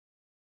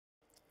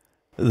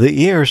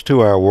The Ears to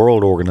Our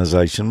World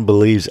organization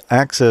believes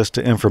access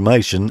to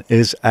information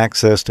is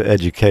access to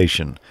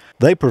education.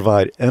 They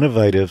provide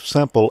innovative,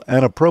 simple,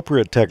 and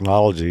appropriate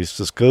technologies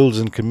to schools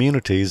and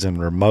communities in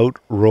remote,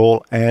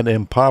 rural, and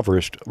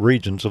impoverished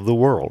regions of the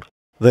world.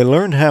 They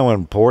learned how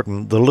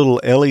important the little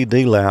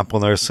LED lamp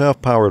on their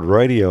self-powered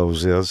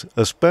radios is,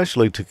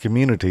 especially to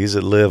communities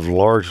that live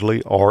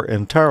largely or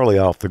entirely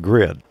off the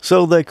grid.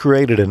 So they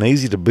created an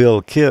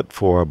easy-to-build kit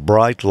for a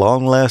bright,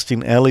 long-lasting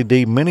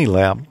LED mini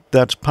lamp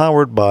that's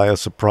powered by a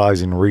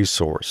surprising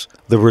resource: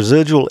 the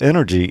residual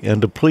energy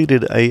in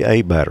depleted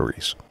AA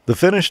batteries. The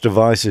finished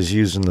devices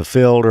used in the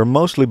field are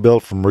mostly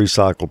built from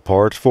recycled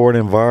parts for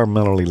an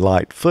environmentally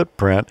light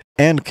footprint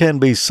and can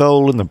be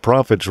sold and the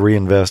profits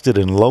reinvested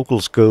in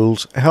local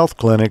schools, health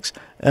clinics,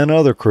 and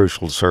other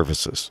crucial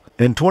services.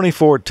 In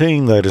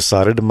 2014, they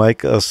decided to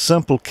make a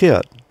simple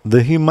kit,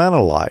 the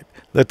HumanaLight,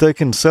 that they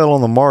can sell on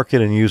the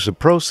market and use the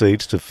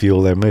proceeds to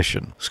fuel their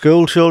mission.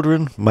 School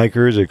children,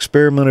 makers,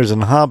 experimenters,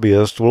 and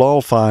hobbyists will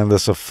all find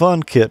this a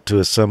fun kit to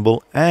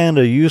assemble and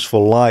a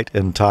useful light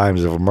in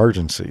times of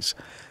emergencies.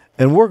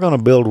 And we're going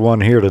to build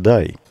one here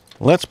today.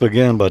 Let's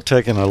begin by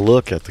taking a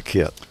look at the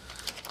kit.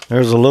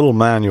 There's a little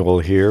manual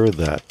here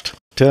that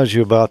tells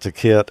you about the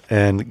kit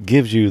and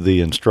gives you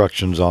the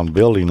instructions on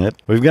building it.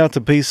 We've got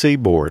the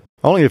PC board.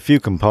 Only a few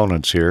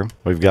components here.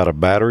 We've got a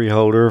battery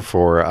holder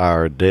for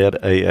our dead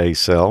AA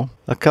cell,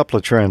 a couple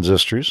of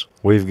transistors.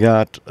 We've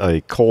got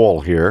a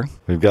coil here.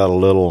 We've got a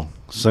little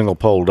single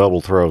pole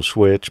double throw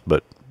switch,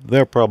 but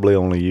they're probably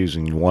only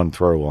using one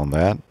throw on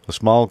that. A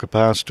small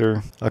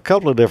capacitor, a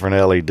couple of different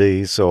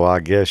LEDs, so I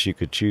guess you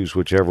could choose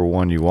whichever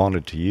one you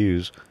wanted to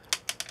use.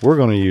 We're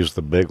going to use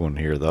the big one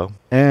here though.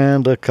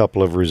 And a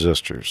couple of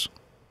resistors.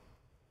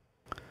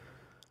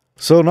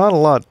 So not a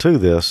lot to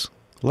this.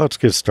 Let's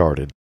get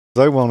started.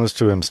 They want us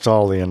to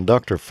install the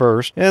inductor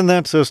first, and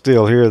that's this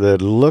deal here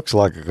that looks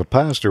like a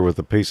capacitor with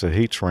a piece of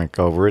heat shrink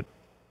over it.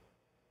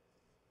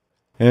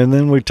 And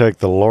then we take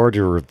the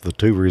larger of the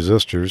two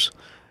resistors.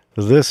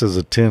 This is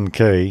a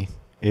 10K,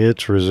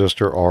 it's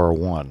resistor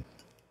R1.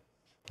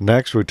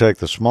 Next we take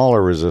the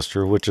smaller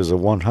resistor, which is a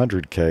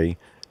 100K,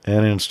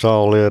 and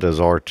install it as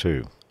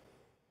R2.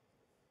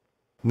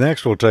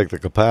 Next we'll take the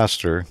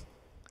capacitor.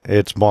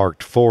 It's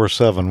marked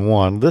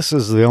 471. This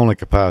is the only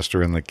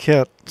capacitor in the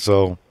kit,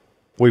 so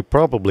we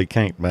probably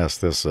can't mess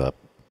this up.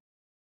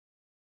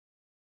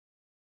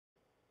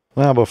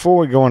 Now before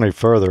we go any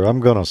further,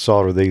 I'm going to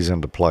solder these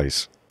into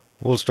place.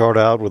 We'll start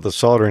out with a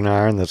soldering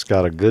iron that's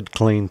got a good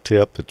clean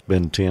tip that's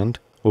been tinned.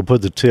 We'll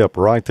put the tip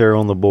right there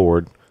on the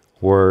board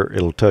where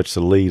it'll touch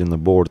the lead and the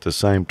board at the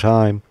same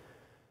time,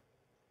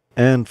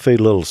 and feed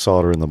a little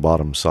solder in the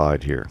bottom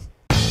side here.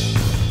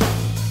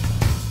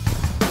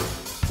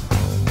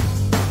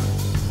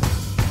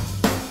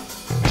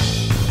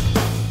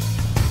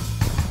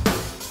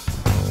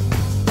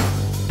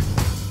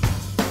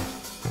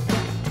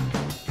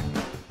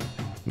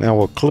 Now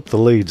we'll clip the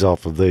leads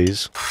off of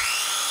these.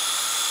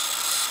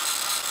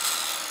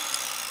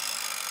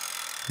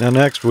 Now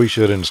next we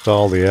should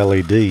install the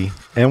LED,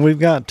 and we've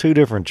got two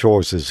different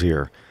choices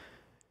here.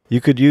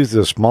 You could use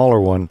the smaller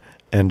one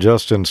and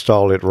just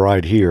install it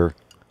right here,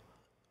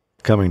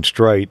 coming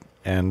straight,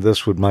 and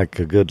this would make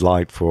a good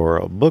light for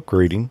a book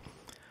reading.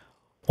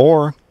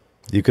 Or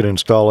you could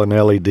install an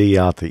LED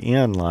out the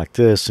end like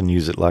this and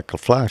use it like a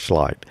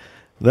flashlight.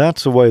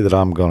 That's the way that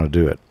I'm going to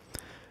do it.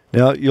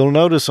 Now you'll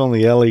notice on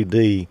the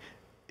LED,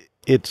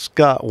 it's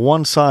got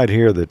one side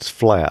here that's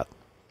flat.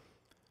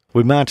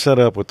 We match that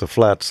up with the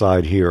flat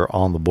side here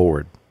on the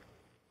board.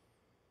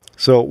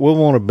 So we'll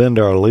want to bend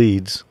our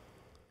leads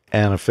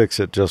and affix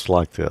it just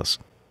like this.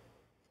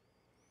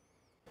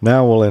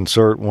 Now we'll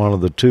insert one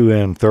of the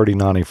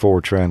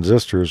 2N3094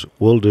 transistors.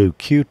 We'll do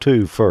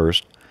Q2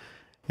 first,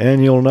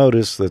 and you'll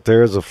notice that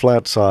there's a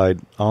flat side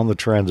on the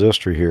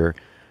transistor here.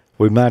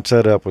 We match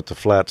that up with the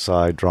flat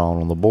side drawn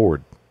on the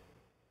board.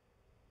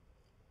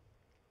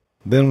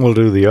 Then we'll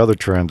do the other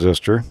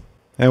transistor,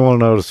 and we'll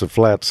notice the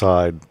flat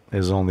side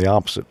is on the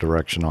opposite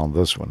direction on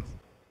this one.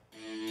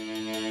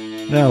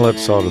 Now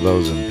let's solder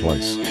those in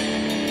place.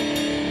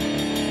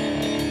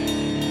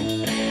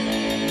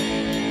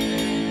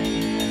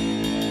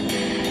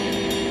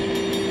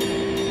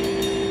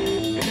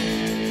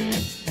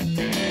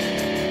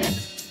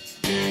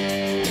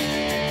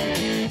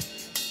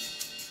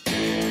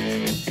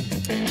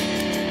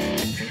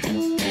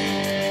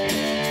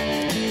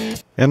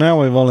 And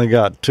now we've only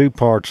got two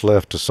parts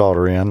left to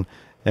solder in,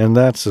 and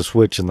that's the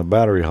switch and the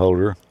battery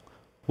holder.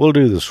 We'll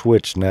do the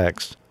switch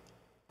next.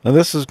 Now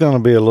this is going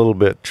to be a little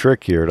bit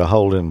trickier to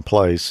hold in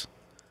place,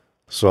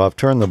 so I've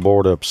turned the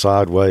board up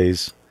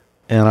sideways,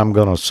 and I'm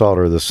going to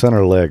solder the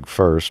center leg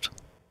first.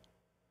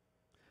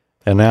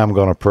 And now I'm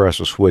going to press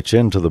a switch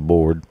into the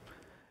board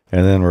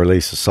and then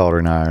release the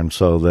soldering iron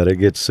so that it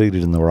gets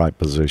seated in the right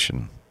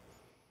position.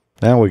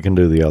 Now we can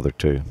do the other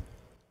two.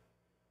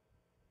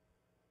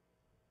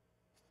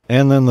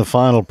 And then the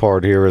final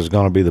part here is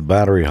going to be the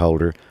battery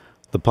holder.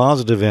 The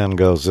positive end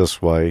goes this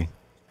way,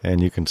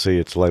 and you can see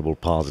it's labeled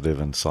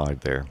positive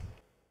inside there.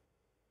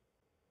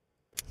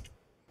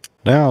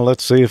 Now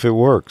let's see if it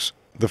works.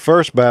 The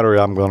first battery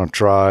I'm going to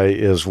try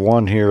is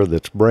one here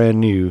that's brand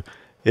new.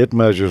 It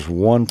measures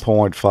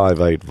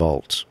 1.58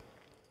 volts.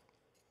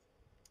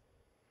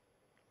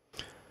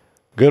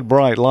 Good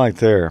bright light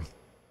there.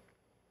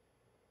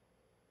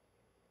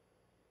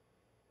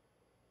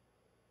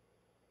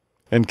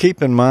 And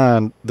keep in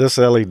mind, this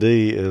LED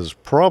is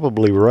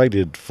probably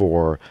rated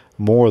for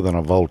more than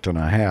 1.5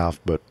 volts,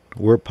 but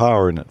we're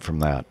powering it from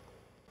that.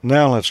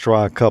 Now let's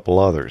try a couple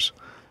others.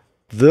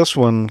 This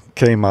one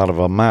came out of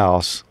a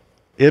mouse.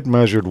 It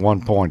measured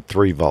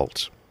 1.3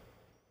 volts.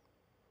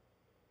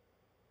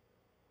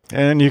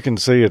 And you can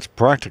see it's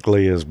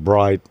practically as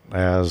bright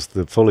as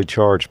the fully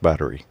charged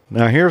battery.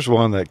 Now here's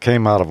one that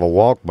came out of a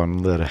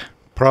Walkman that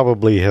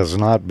probably has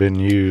not been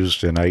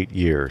used in 8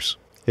 years.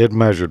 It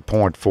measured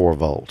 0.4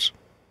 volts.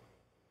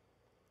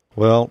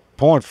 Well,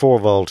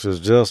 0.4 volts is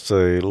just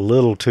a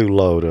little too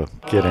low to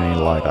get any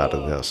light out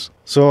of this.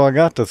 So I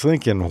got to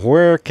thinking,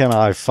 where can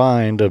I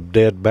find a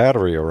dead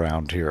battery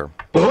around here?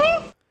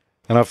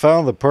 And I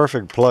found the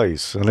perfect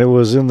place, and it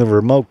was in the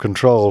remote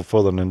control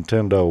for the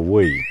Nintendo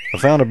Wii. I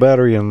found a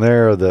battery in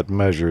there that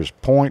measures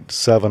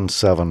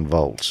 0.77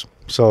 volts.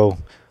 So,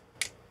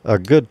 a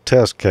good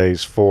test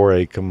case for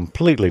a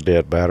completely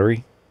dead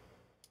battery.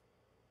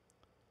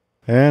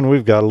 And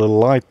we've got a little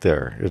light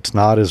there. It's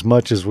not as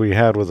much as we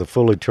had with a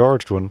fully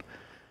charged one,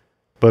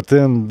 but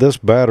then this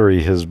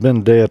battery has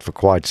been dead for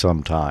quite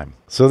some time.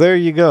 So there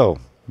you go,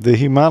 the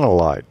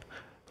HumanaLight.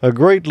 A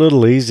great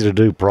little easy to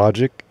do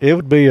project. It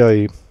would be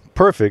a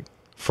perfect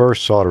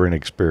first soldering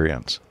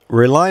experience.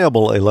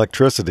 Reliable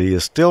electricity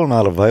is still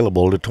not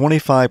available to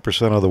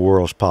 25% of the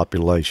world's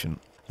population.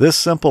 This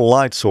simple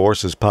light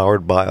source is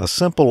powered by a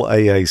simple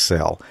AA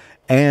cell,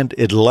 and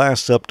it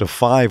lasts up to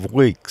 5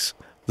 weeks.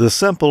 The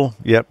simple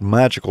yet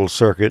magical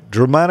circuit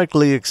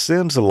dramatically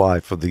extends the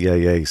life of the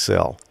AA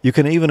cell. You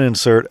can even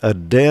insert a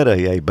dead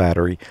AA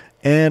battery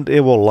and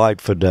it will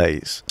light for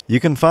days. You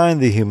can find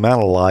the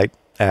HumanaLight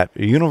at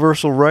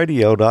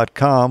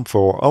universalradio.com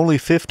for only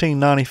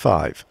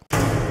 $15.95.